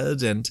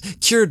 bread, and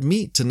cured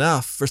meat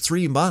enough for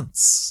 3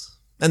 months,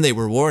 and they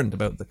were warned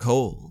about the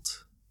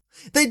cold.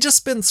 They'd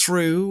just been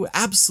through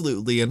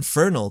absolutely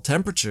infernal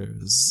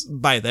temperatures,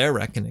 by their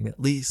reckoning at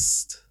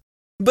least.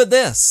 But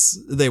this,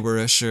 they were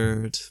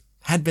assured,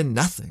 had been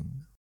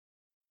nothing.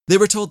 They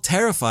were told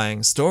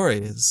terrifying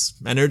stories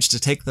and urged to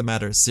take the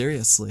matter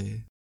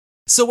seriously.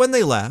 So when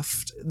they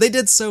left, they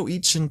did so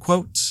each in,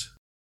 quote,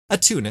 a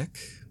tunic,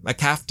 a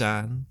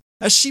kaftan,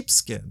 a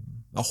sheepskin,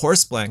 a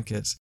horse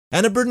blanket,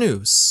 and a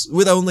burnous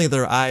with only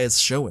their eyes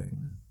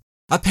showing,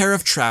 a pair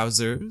of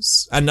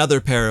trousers,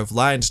 another pair of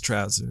lined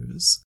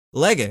trousers,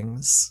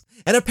 leggings,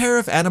 and a pair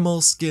of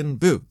animal skin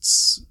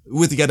boots,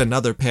 with yet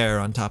another pair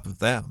on top of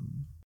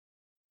them.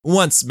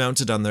 Once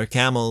mounted on their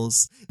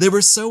camels, they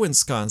were so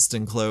ensconced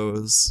in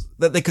clothes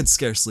that they could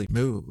scarcely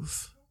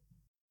move.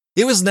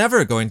 It was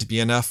never going to be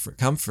enough for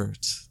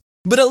comfort,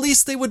 but at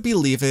least they would be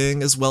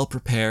leaving as well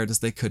prepared as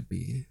they could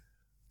be.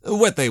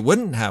 What they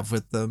wouldn't have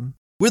with them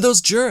were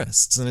those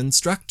jurists and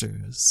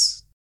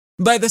instructors.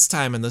 By this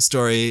time in the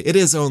story, it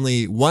is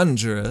only one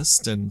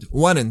jurist and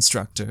one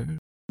instructor,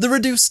 the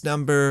reduced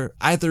number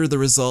either the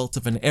result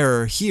of an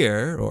error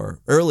here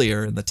or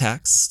earlier in the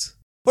text,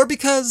 or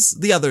because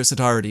the others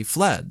had already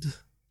fled.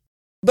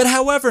 But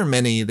however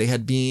many they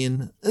had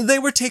been, they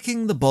were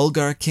taking the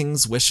Bulgar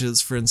king's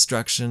wishes for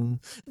instruction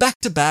back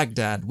to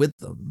Baghdad with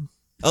them,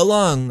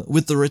 along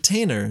with the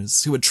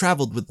retainers who had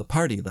traveled with the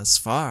party thus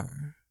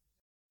far.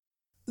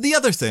 The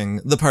other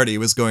thing the party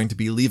was going to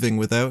be leaving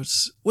without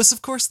was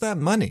of course that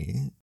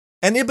money,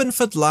 and Ibn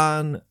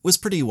Fadlan was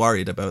pretty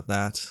worried about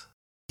that.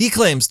 He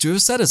claims to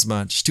have said as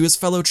much to his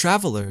fellow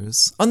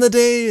travelers on the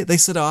day they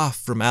set off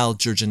from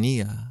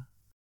Al-Jurjaniya.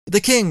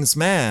 The king's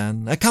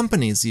man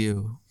accompanies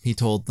you, he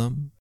told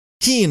them.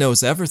 He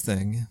knows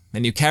everything,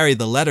 and you carry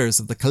the letters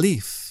of the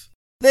caliph.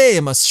 They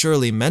must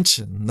surely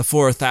mention the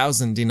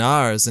 4,000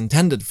 dinars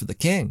intended for the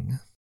king,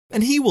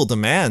 and he will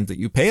demand that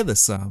you pay the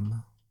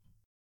sum.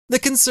 The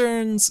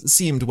concerns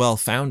seemed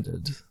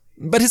well-founded,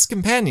 but his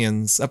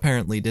companions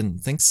apparently didn't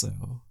think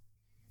so.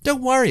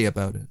 Don't worry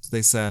about it,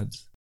 they said.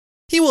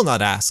 He will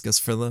not ask us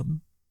for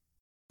them.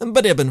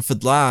 But Ibn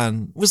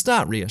Fadlan was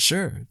not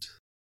reassured.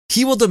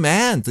 He will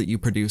demand that you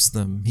produce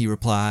them, he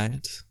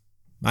replied.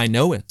 I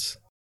know it.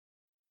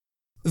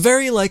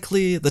 Very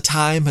likely the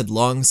time had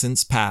long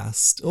since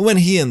passed when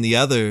he and the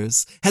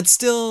others had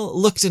still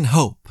looked in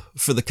hope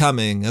for the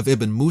coming of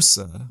Ibn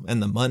Musa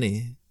and the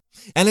money.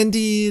 And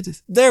indeed,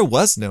 there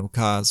was no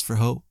cause for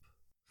hope.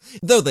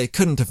 Though they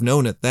couldn't have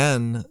known it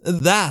then,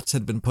 that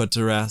had been put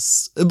to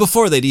rest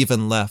before they'd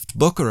even left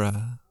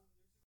Bukhara.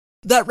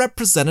 That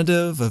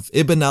representative of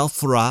Ibn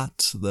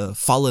al-Furat, the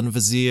fallen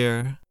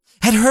vizier,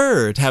 had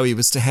heard how he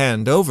was to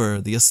hand over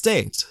the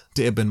estate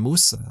to Ibn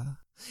Musa,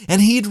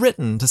 and he'd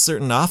written to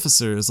certain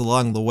officers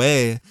along the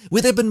way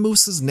with Ibn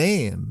Musa's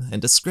name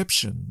and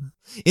description,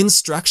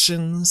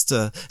 instructions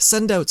to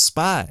send out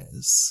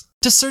spies,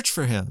 to search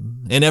for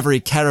him in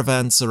every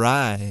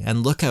caravanserai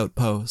and lookout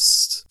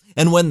post,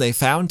 and when they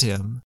found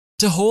him,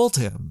 to hold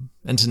him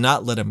and to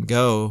not let him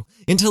go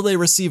until they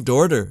received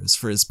orders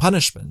for his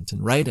punishment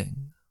in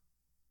writing.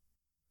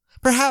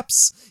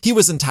 Perhaps he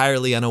was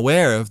entirely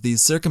unaware of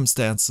these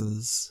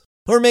circumstances,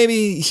 or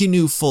maybe he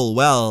knew full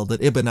well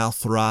that Ibn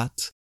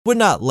al-Furat would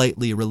not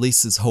lightly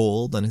release his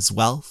hold on his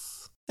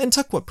wealth, and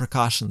took what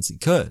precautions he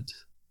could.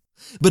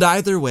 But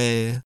either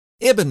way,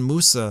 Ibn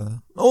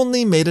Musa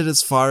only made it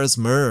as far as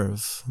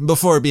Merv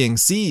before being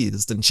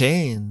seized and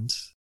chained.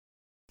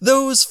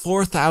 Those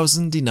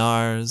 4,000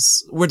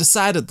 dinars were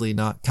decidedly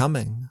not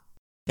coming,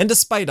 and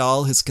despite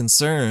all his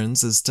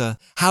concerns as to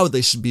how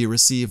they should be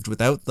received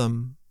without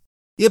them,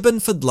 Ibn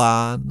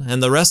Fadlan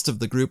and the rest of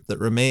the group that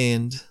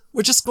remained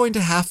were just going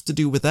to have to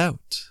do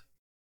without.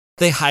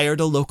 They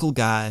hired a local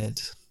guide,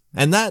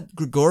 and that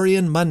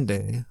Gregorian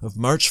Monday of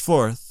March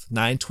 4th,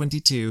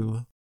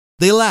 922,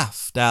 they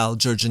left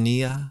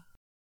Al-Jurjaniya.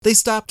 They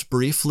stopped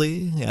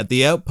briefly at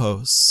the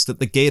outpost at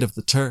the Gate of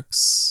the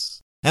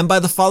Turks, and by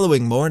the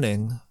following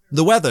morning,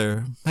 the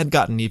weather had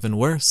gotten even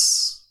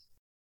worse.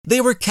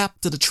 They were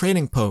kept at a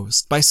training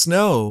post by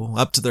snow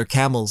up to their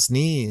camels'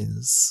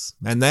 knees,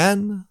 and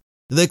then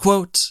they,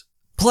 quote,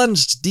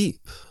 plunged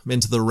deep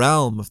into the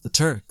realm of the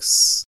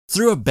Turks,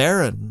 through a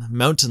barren,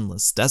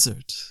 mountainless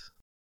desert.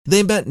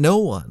 They met no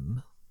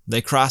one. They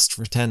crossed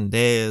for 10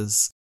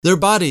 days. Their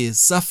bodies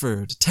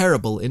suffered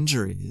terrible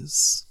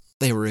injuries.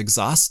 They were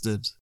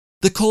exhausted.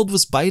 The cold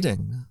was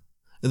biting.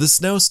 The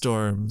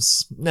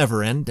snowstorms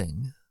never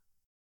ending.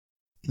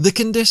 The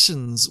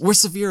conditions were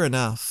severe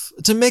enough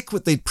to make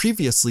what they'd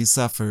previously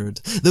suffered,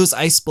 those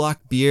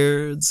ice-block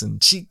beards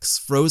and cheeks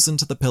frozen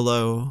to the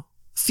pillow,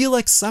 feel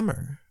like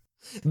summer.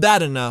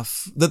 Bad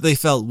enough that they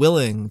felt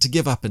willing to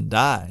give up and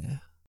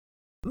die.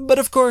 But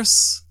of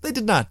course, they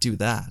did not do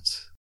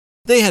that.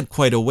 They had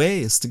quite a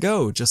ways to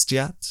go just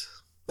yet,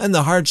 and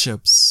the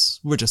hardships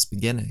were just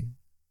beginning.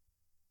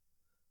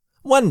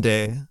 One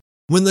day,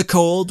 when the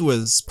cold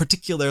was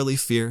particularly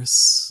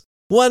fierce,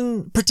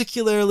 one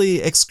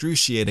particularly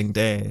excruciating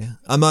day,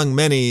 among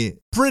many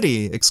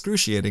pretty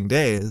excruciating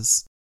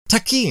days,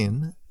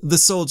 Takin, the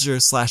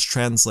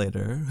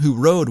soldier/translator who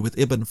rode with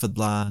Ibn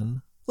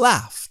Fadlan,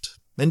 laughed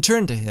and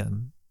turned to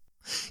him.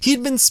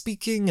 He'd been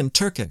speaking in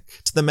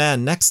Turkic to the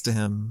man next to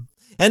him,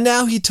 and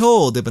now he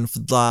told Ibn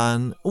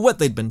Fadlan what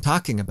they'd been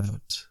talking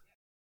about.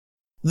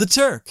 "The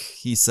Turk,"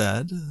 he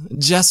said,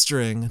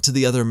 gesturing to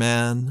the other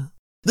man.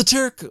 "The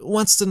Turk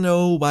wants to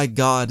know why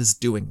God is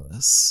doing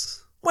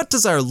this. What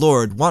does our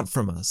Lord want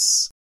from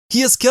us?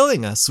 He is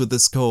killing us with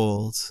this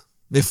cold.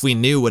 If we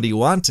knew what he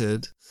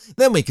wanted,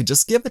 then we could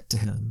just give it to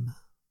him."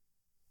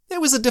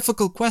 It was a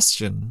difficult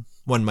question,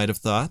 one might have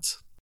thought.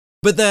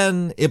 But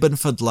then Ibn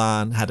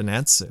Fadlan had an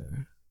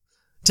answer.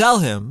 "Tell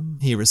him,"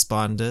 he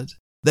responded,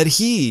 "that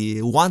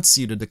he wants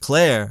you to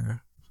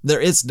declare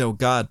there is no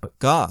God but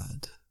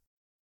God."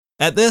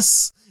 At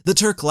this, the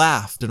Turk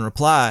laughed and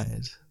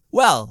replied,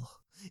 "Well,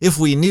 if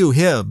we knew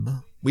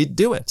him, we'd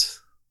do it."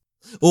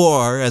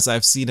 Or, as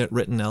I've seen it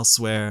written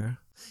elsewhere,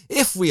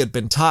 if we had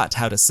been taught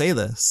how to say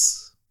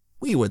this,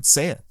 we would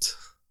say it.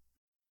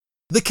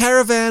 The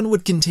caravan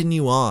would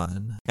continue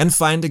on and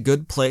find a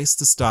good place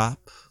to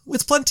stop,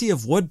 with plenty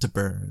of wood to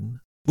burn,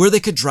 where they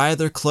could dry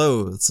their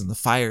clothes in the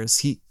fire's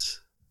heat.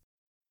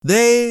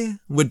 They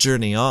would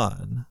journey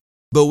on,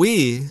 but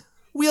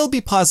we'll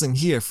be pausing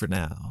here for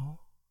now.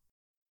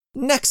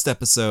 Next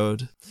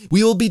episode,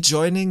 we will be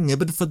joining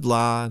Ibn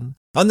Fadlan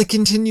on the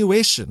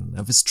continuation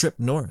of his trip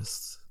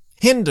north,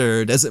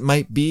 hindered as it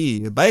might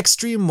be by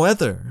extreme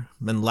weather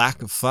and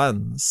lack of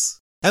funds,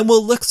 and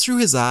we'll look through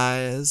his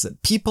eyes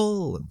at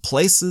people and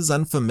places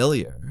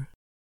unfamiliar,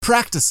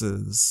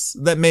 practices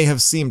that may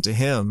have seemed to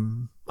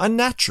him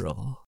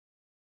unnatural.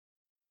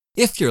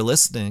 If you're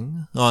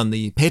listening on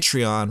the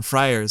Patreon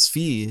Friars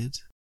feed,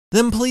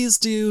 then please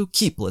do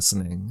keep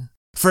listening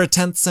for a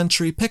 10th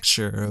century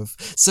picture of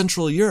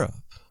Central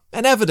Europe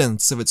and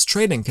evidence of its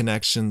trading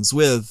connections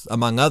with,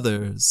 among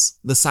others,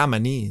 the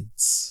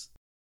Samanids.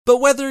 But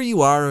whether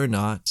you are or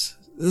not,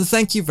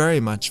 thank you very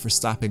much for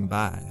stopping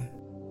by.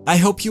 I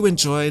hope you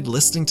enjoyed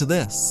listening to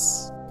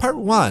this, part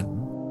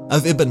 1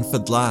 of Ibn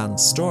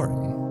Fadlan's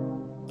story.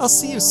 I'll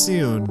see you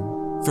soon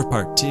for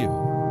part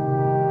 2.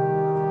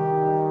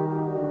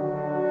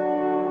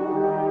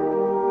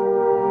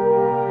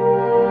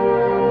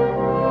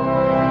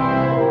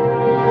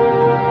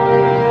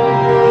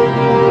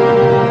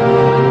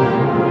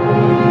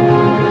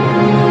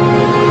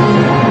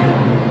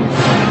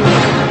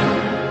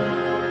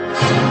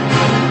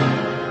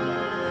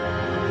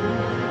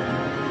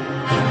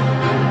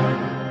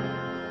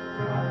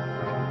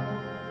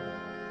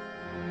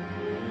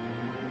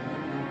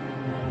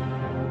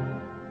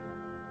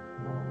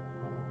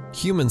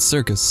 Human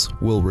Circus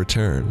will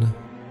return.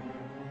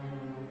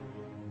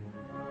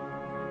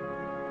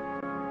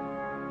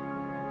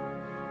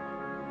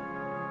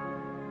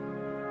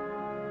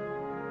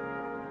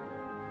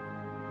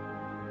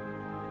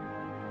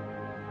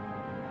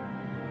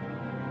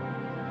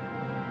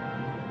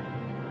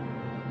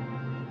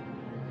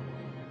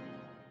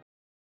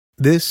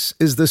 This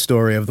is the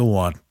story of the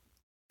one.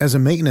 As a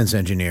maintenance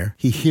engineer,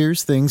 he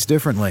hears things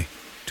differently.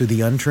 To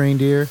the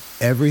untrained ear,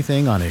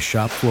 everything on his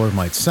shop floor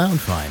might sound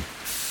fine,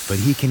 but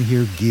he can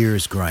hear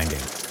gears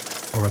grinding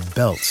or a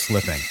belt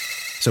slipping.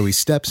 So he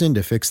steps in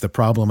to fix the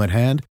problem at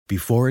hand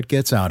before it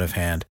gets out of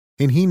hand.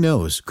 And he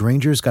knows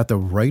Grainger's got the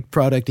right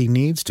product he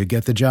needs to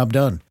get the job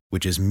done,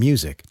 which is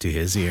music to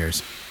his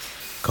ears.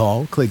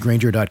 Call, click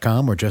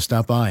Grainger.com, or just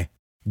stop by.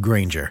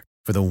 Grainger,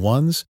 for the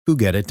ones who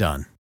get it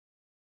done.